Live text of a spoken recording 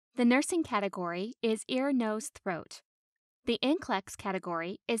The nursing category is ear, nose, throat. The NCLEX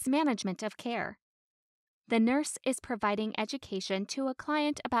category is management of care. The nurse is providing education to a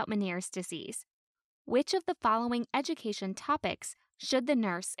client about Meniere's disease. Which of the following education topics should the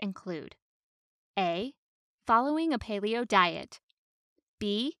nurse include? A. Following a paleo diet.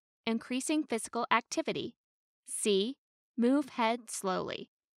 B. Increasing physical activity. C. Move head slowly.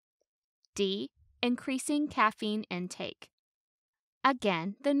 D. Increasing caffeine intake.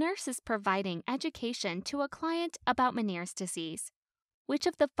 Again, the nurse is providing education to a client about Meniere's disease. Which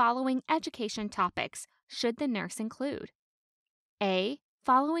of the following education topics should the nurse include? A.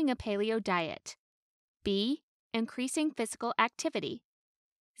 Following a paleo diet. B. Increasing physical activity.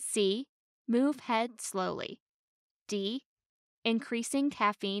 C. Move head slowly. D. Increasing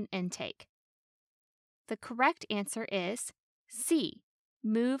caffeine intake. The correct answer is C.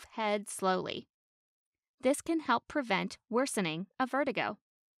 Move head slowly. This can help prevent worsening of vertigo.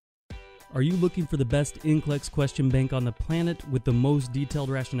 Are you looking for the best NCLEX question bank on the planet with the most detailed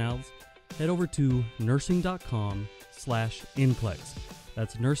rationales? Head over to nursing.com/NCLEX.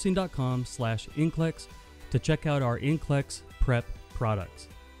 That's nursing.com/NCLEX to check out our NCLEX prep products.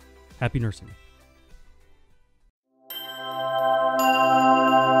 Happy nursing.